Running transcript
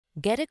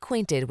Get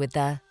acquainted with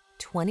the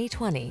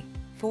 2020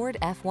 Ford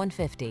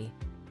F-150.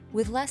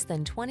 With less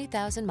than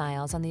 20,000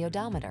 miles on the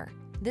odometer,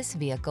 this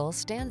vehicle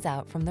stands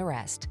out from the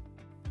rest.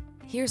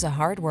 Here's a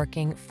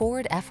hard-working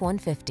Ford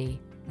F-150,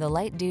 the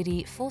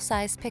light-duty,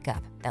 full-size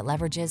pickup that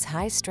leverages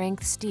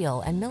high-strength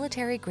steel and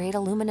military-grade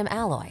aluminum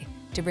alloy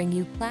to bring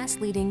you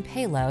class-leading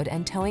payload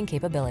and towing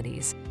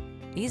capabilities.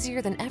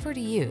 Easier than ever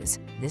to use,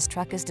 this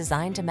truck is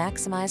designed to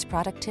maximize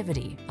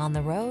productivity on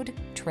the road,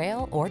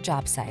 trail, or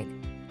job site.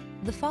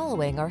 The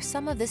following are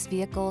some of this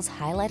vehicle's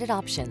highlighted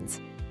options: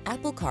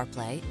 Apple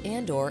CarPlay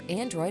and/or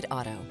Android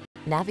Auto,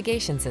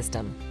 navigation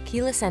system,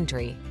 keyless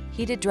entry,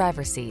 heated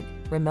driver's seat,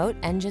 remote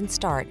engine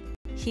start,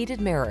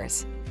 heated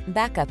mirrors,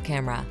 backup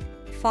camera,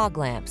 fog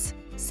lamps,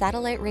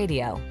 satellite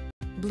radio,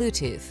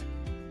 Bluetooth.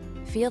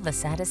 Feel the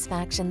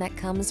satisfaction that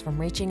comes from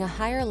reaching a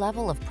higher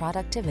level of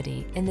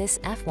productivity in this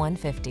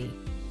F-150.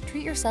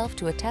 Treat yourself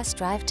to a test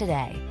drive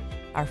today.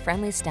 Our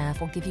friendly staff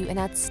will give you an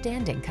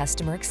outstanding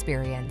customer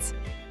experience.